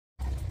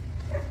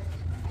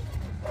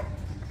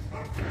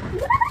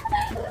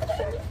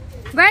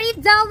Where is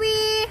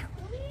Zoe?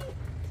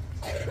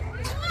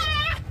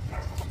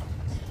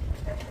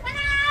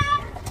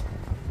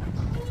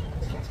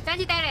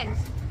 Sandy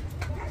Terence.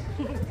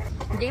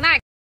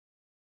 Mark.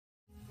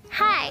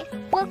 Hi,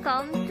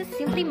 welcome to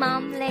Simply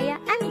Mom, Leia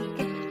and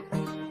Nick.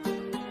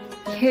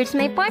 Here's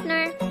my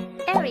partner,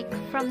 Eric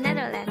from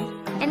Netherlands.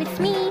 And it's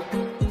me,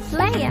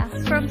 Leia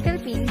from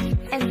Philippines.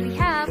 And we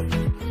have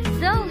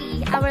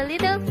Zoe, our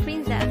little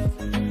princess.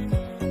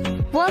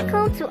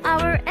 Welcome to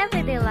our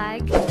everyday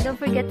life. Don't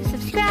forget to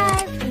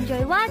subscribe.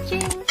 Enjoy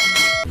watching.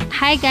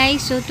 Hi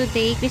guys, so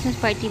today Christmas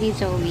party with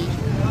Zoe.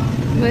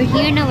 We're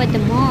here now at the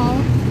mall.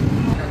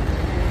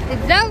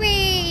 It's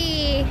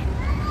Zoe!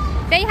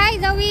 Say hi,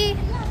 Zoe!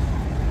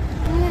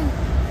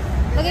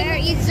 Okay, where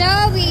is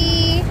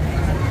Zoe?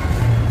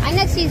 I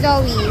not see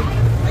Zoe.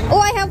 Oh,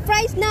 I have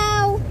fries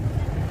now!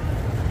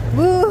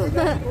 Woo!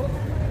 No!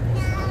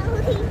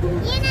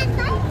 You're not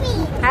like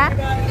me! Huh?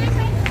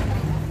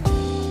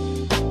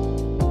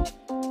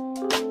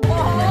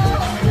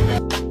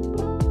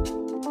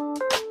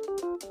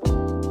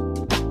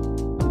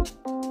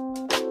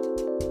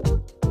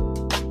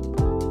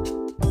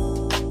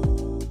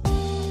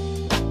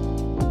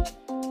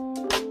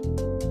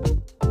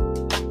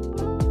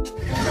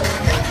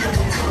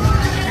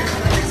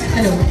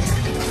 Hello.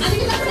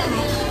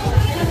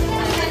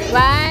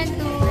 1,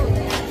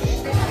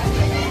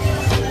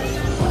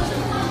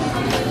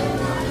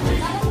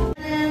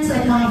 2. Sa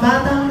mga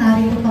batang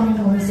narito kami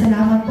noon.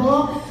 Salamat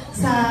po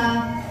sa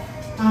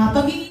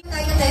pagiging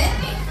tayo natin.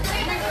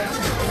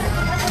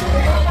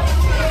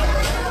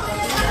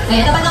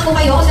 Kaya dapat lang po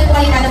kayo kung saan po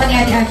kayo nanaman ni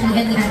Ate Ashley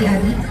and ni Ate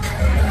Abby.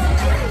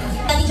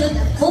 Attitude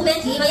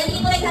movement game. Ayan,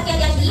 tingin po tayo sa Ate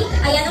Ashley.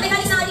 Ayan, ang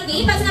mechanics ng ating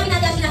game. Pag sinabi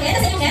natin Ashley na head,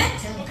 asan yung head?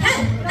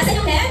 Hand. Asan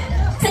yung head?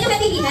 Saan yung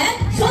head, baby? Head,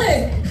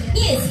 shoulder,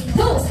 knees,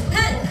 toes,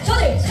 hand,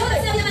 shoulder, shoulder.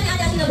 Sinabi naman ni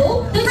Ate Ashley na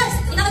go. Do it first.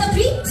 In number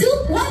 3,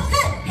 2, 1,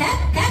 head, head,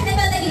 head. Then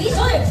pala tayo,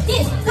 shoulder,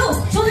 knees, toes,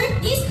 shoulder,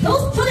 knees,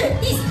 toes, shoulder,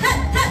 knees, hand,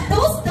 hand,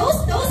 toes, toes,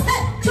 toes,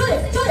 head, shoulder,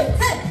 shoulder,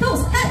 head,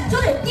 toes, head,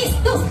 shoulder, knees,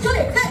 toes,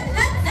 shoulder, head,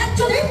 hand, hand,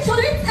 shoulder,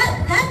 shoulder, head,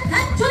 hand,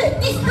 hand, shoulder,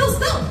 knees, toes,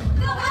 go.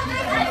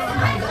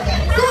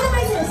 Go,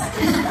 princess.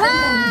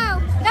 Wow!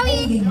 Zoe!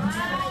 Okay,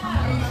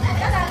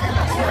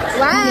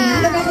 Wow!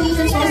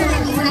 congratulations po sa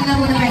mga isa na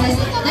muna Carlos.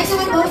 Next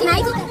naman po,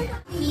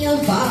 meal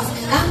box.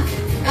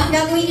 Ang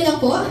gagawin nyo lang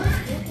po,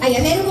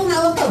 ayan, meron pong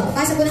hawak po.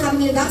 Pasa po ng happy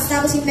meal box,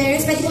 tapos yung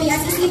parents, pwede po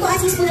i-assist. Hindi po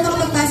assist po na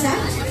makapagpasa.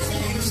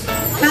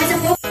 Pasa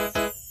po.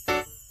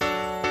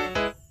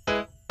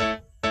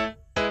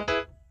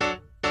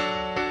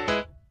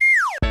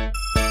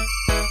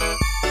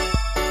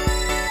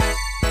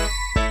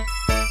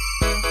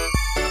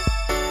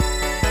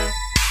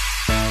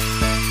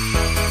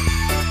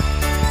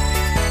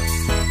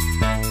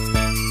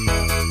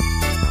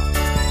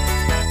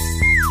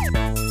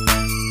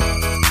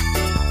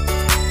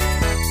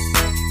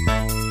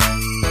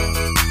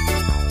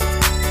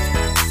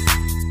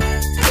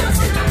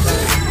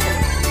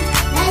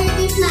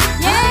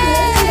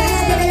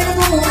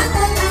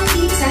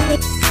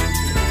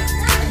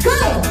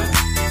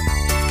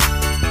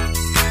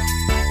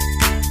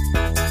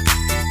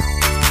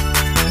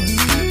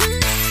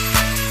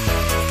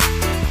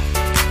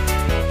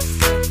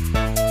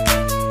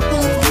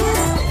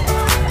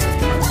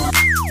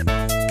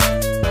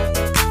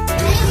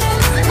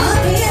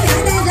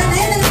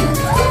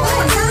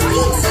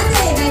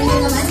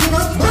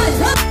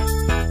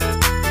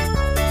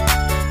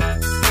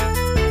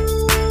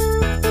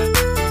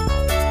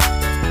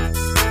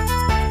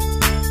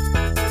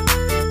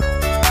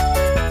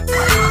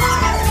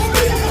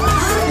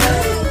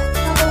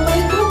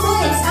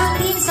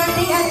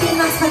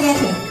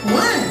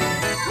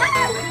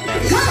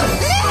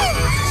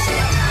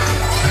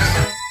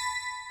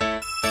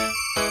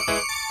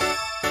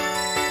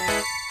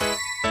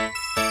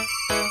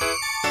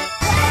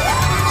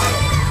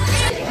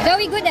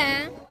 Zoe, good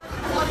ah?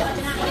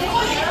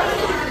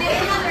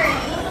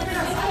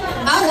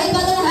 Alright,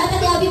 bago lahat,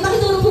 Ate Abby,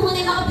 pakitulong po muna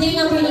yung mga player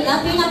number nila.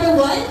 Player number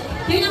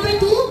 1, player number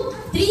 2,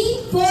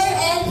 3, 4,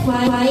 and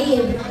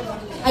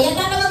 5. Ayan,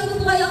 tatawagin ko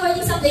po kayo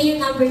according sa player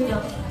number nyo.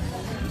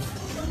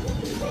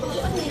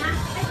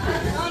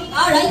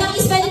 Alright, ang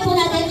spelling po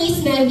natin is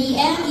Mary,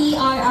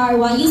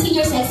 M-E-R-R-Y, using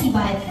your sexy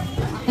vibe.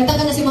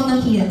 Nagtagal na si Mom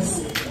ng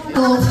heels.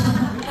 So,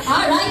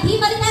 alright, Team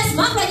Marinas,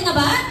 Mom, ready na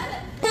ba?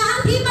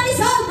 Team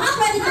Marisol, Mom,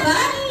 ready na ba?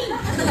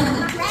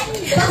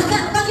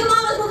 Pag yung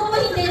mga magbubuo,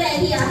 hindi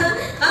ready ah.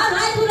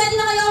 Alright, kung ready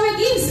na kayo, our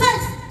game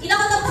starts. Ilang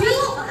ka ng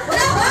 3?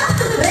 Wala ba?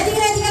 Ready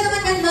ka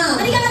naman kan, Mom.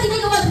 Ready ka natin na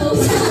yung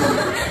mag-post.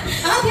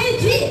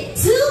 Okay, 3,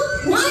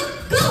 2,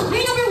 1, go!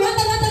 Player number 1,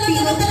 talang.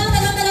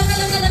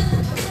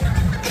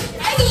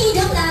 Ay,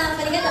 joke lang.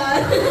 Balik ka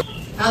doon.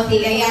 Okay,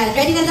 ayan.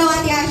 Ready na daw,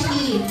 Ate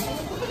Ashley.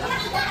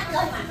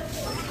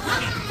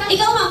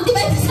 Ikaw, Ma'am, di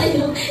ba ito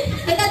sa'yo?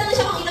 Nagtatanong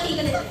siya kung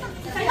ilang-ilan na.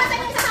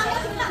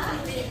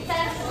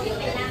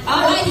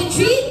 Alright, in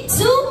 3,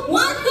 2,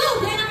 1, go!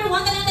 Player number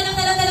 1, talang.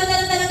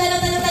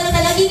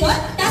 Ikot.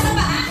 Taas ang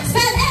paa.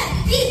 Spell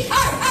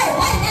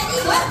F-E-R-R-Y.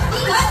 Ikot.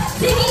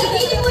 Sige,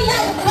 hindi po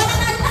yan. Wala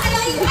na kayo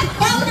ikot.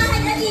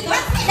 Paunahan na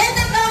ikot. Then,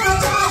 tatlo.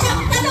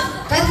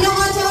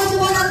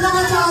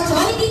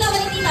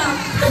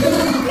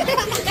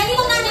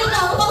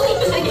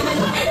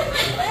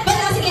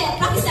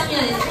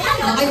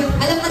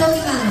 Alam ka daw ni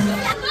Ma'am.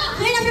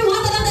 Year number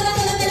 1, talon.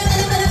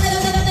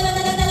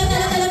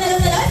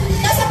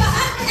 Nasa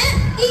paa.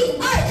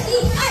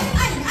 M-E-R-E-I-I-I-I.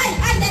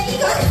 Then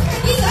ikot.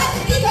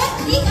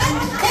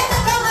 Then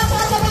tatlo nga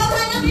sa baba.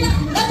 1,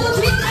 2,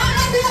 3.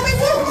 Alright, year number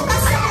 2.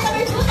 Pasa ka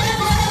number 2.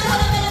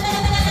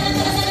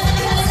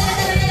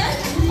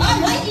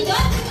 Alright,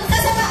 ikot.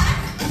 Nasa paa.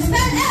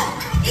 Spell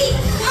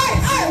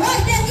M-E-R-R-Y.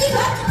 Then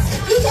ikot.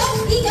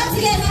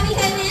 Sige,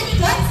 mamikain na yan.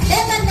 Ikot.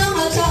 Then tatlo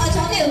nga sa 1,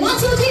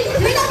 2, 3.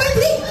 Year number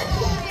 3.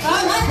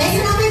 Alright, then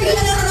year number 3.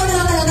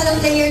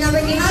 Then year number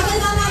 3. Habal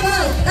mga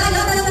boy.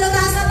 Talong.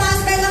 Taas na taas.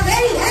 Pero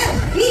very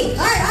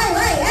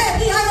M-E-R-R-Y.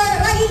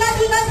 M-E-R-R-Y.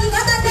 Ikot.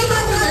 Tatlo.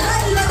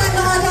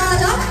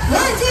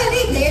 1, 2,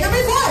 3. Then year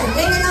number 4.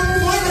 Then year number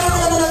 4.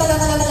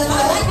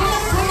 Alright,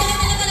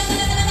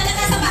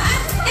 sa paa.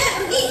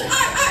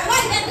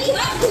 M-E-R-R-Y. Then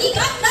ikot.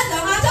 Tatlo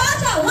nga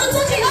sa 1,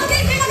 2, 3.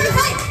 Okay, year number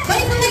 5.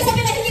 Balik mo na isa.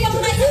 Pinagiging ako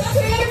na isa.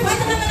 Year number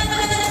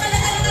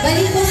 5.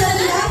 Balik mo sa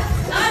nila.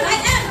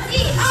 Alright,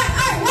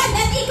 M-E-R-R-Y.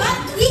 Then ikot.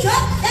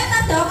 Then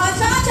tatlo nga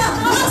sa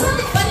 1, 2,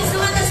 3. Balik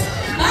naman tas.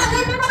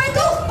 Year number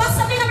 2.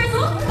 Pasok year number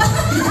 2.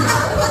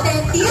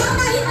 Patenti.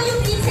 Nakahit mo yung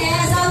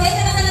princess. Okay,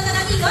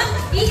 ikot.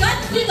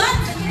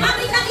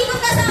 Ikot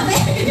ka sa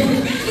amin.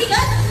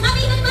 Ikot.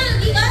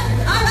 Ikot.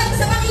 Alright,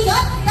 isa pang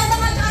ikot. Tatlo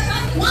nga sa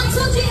 1,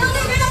 2, 3.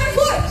 Okay, year number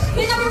 4.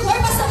 Year number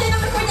 4. Pasok year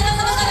number 4.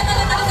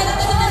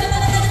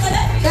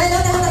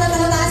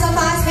 Taas ang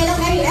paas. Kailang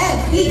Mary M.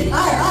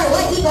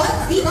 E-R-R-Y. Ikot.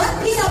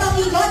 Isa pang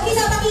ikot.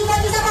 Isa pang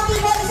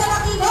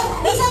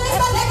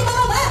spaghetti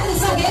bababa.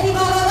 Spaghetti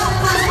bababa.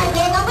 Pasok kay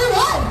day number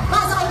 1.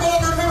 Alright, day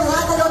number 1.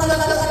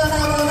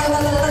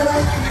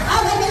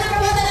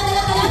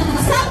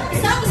 Stop.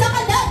 Isa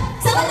ka lang.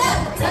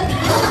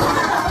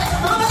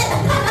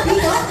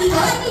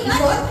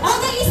 Ikot.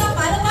 Okay, isa.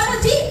 Paro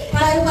G.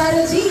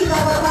 Paro G.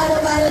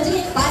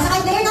 Pasok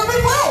kay day number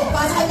 5.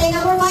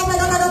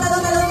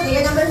 Talong.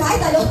 Day number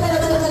 5. Talong.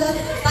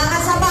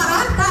 Taas sa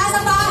paa.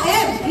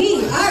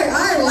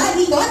 M-E-R-R-Y.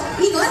 Ikot.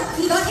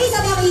 Isa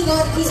pang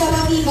ikot.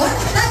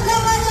 Tatlo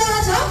ka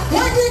sa 1,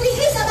 2,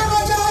 3. Isa pang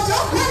 1, 2,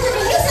 3.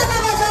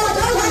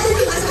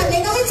 Pasok kay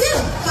day number 2.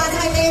 Pasok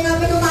kay day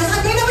number 2. Pasok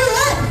kay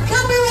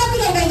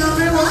day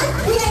number 1.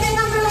 Bigay kay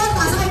number 1.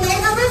 Pasok kay day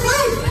number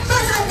 5.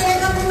 Pasok kay day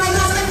number 5.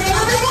 Pasok kay day number 1. Day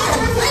number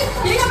 5.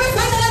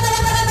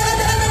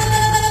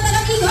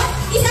 Ikot.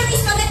 Isang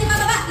spaghetti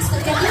bababa.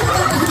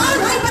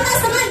 Alright,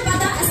 pataas naman.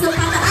 Pataas.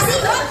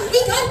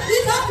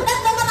 Ikot.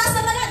 Tatlo pataas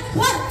naman.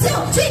 1,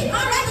 2, 3.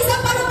 Alright,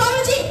 isang paro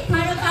G.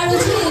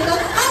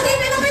 Ikot. Okay,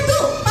 day number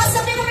 2.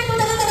 Pasok day number 2.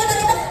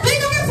 Day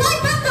number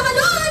 5. Back naman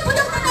doon.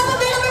 Putok na ako.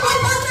 Day number 5.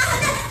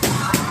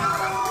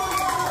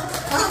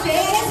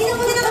 Okay, sino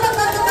po dito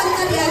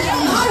magpapalitan niya?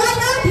 Alright,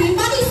 Abby.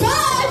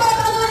 Manisay. Para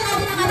pakaluan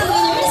natin ang ating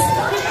winners.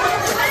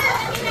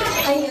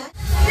 Ayan.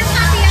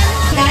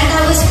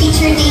 That was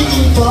picture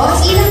taking po.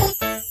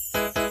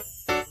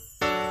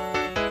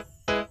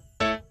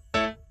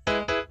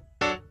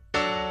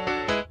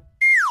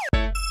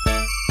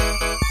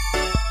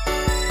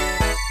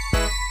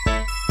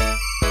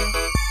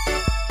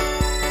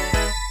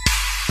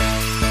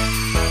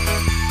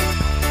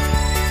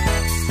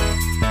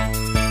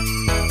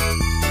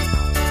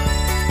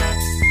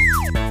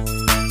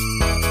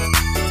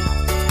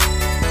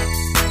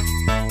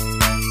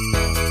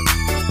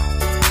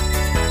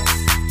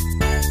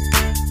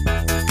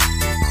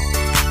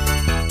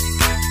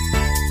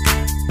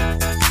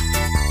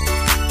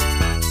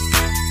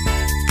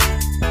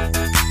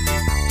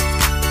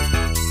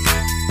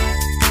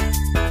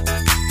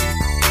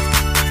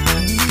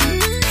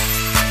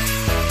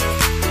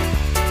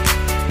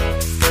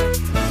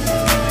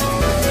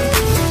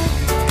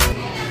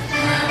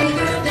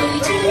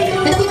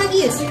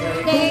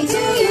 Day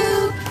to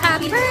you.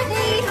 Happy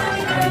birthday.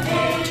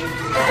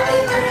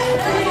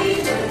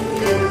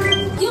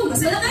 Yung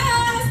mas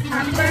malakas.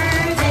 Happy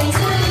birthday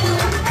to you.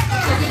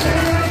 Happy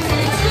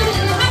birthday to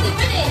you. Happy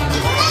birthday.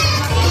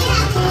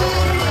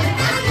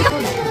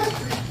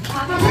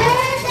 Happy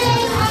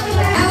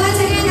birthday.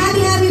 Once again,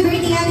 happy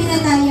birthday, happy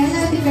Natalia.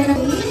 Happy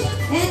birthday.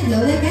 And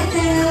blow the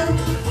candle.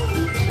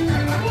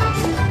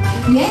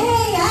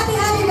 Yay! Happy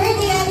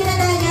birthday, happy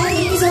Natalia.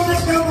 Thank you so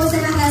much po sa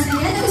mga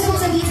classmates. Ano gusto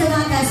mong sabihin sa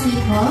mga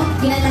classmates mo?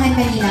 Kinantahan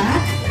ka nila?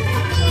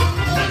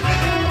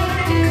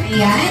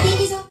 Ayan, thank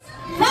you so much.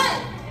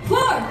 5,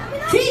 4,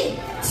 3,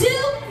 2,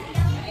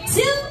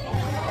 2,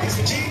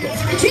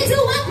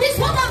 1, please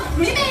welcome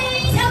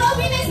Remains! Hello,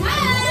 Remains!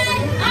 Hi!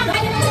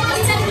 Alright, naman sa mga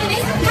inside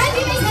Remains. Hi,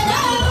 Remains!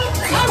 Hello!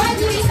 Alright,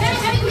 Remains, very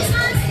happy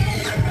Christmas!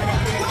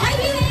 Hi,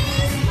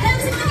 Remains! Hello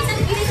sa mga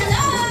inside Remains.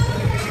 Hello!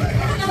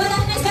 Nabala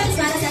ko na Spanish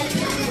para sa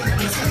inyo.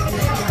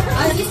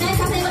 Oh, this is nice.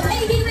 Kasi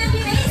mag-play game na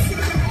Remains.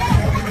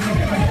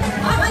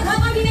 Alright, one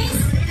more Remains.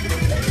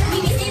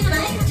 Remains na yun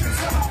naman.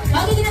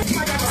 Okay,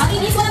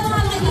 Remains, wala pong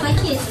mga mga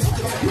kids.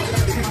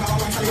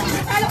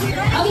 Okay,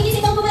 Remains,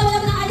 ikaw po wala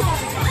po ng alis.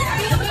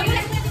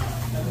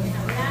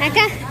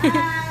 Naka.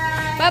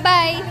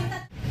 Bye-bye.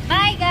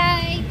 Bye,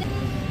 guys.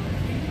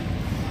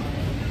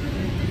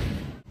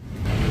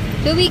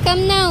 Do we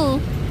come now?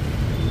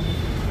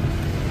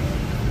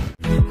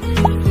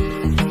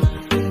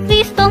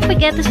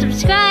 forget to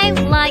subscribe,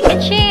 like,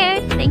 and share.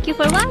 Thank you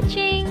for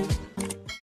watching.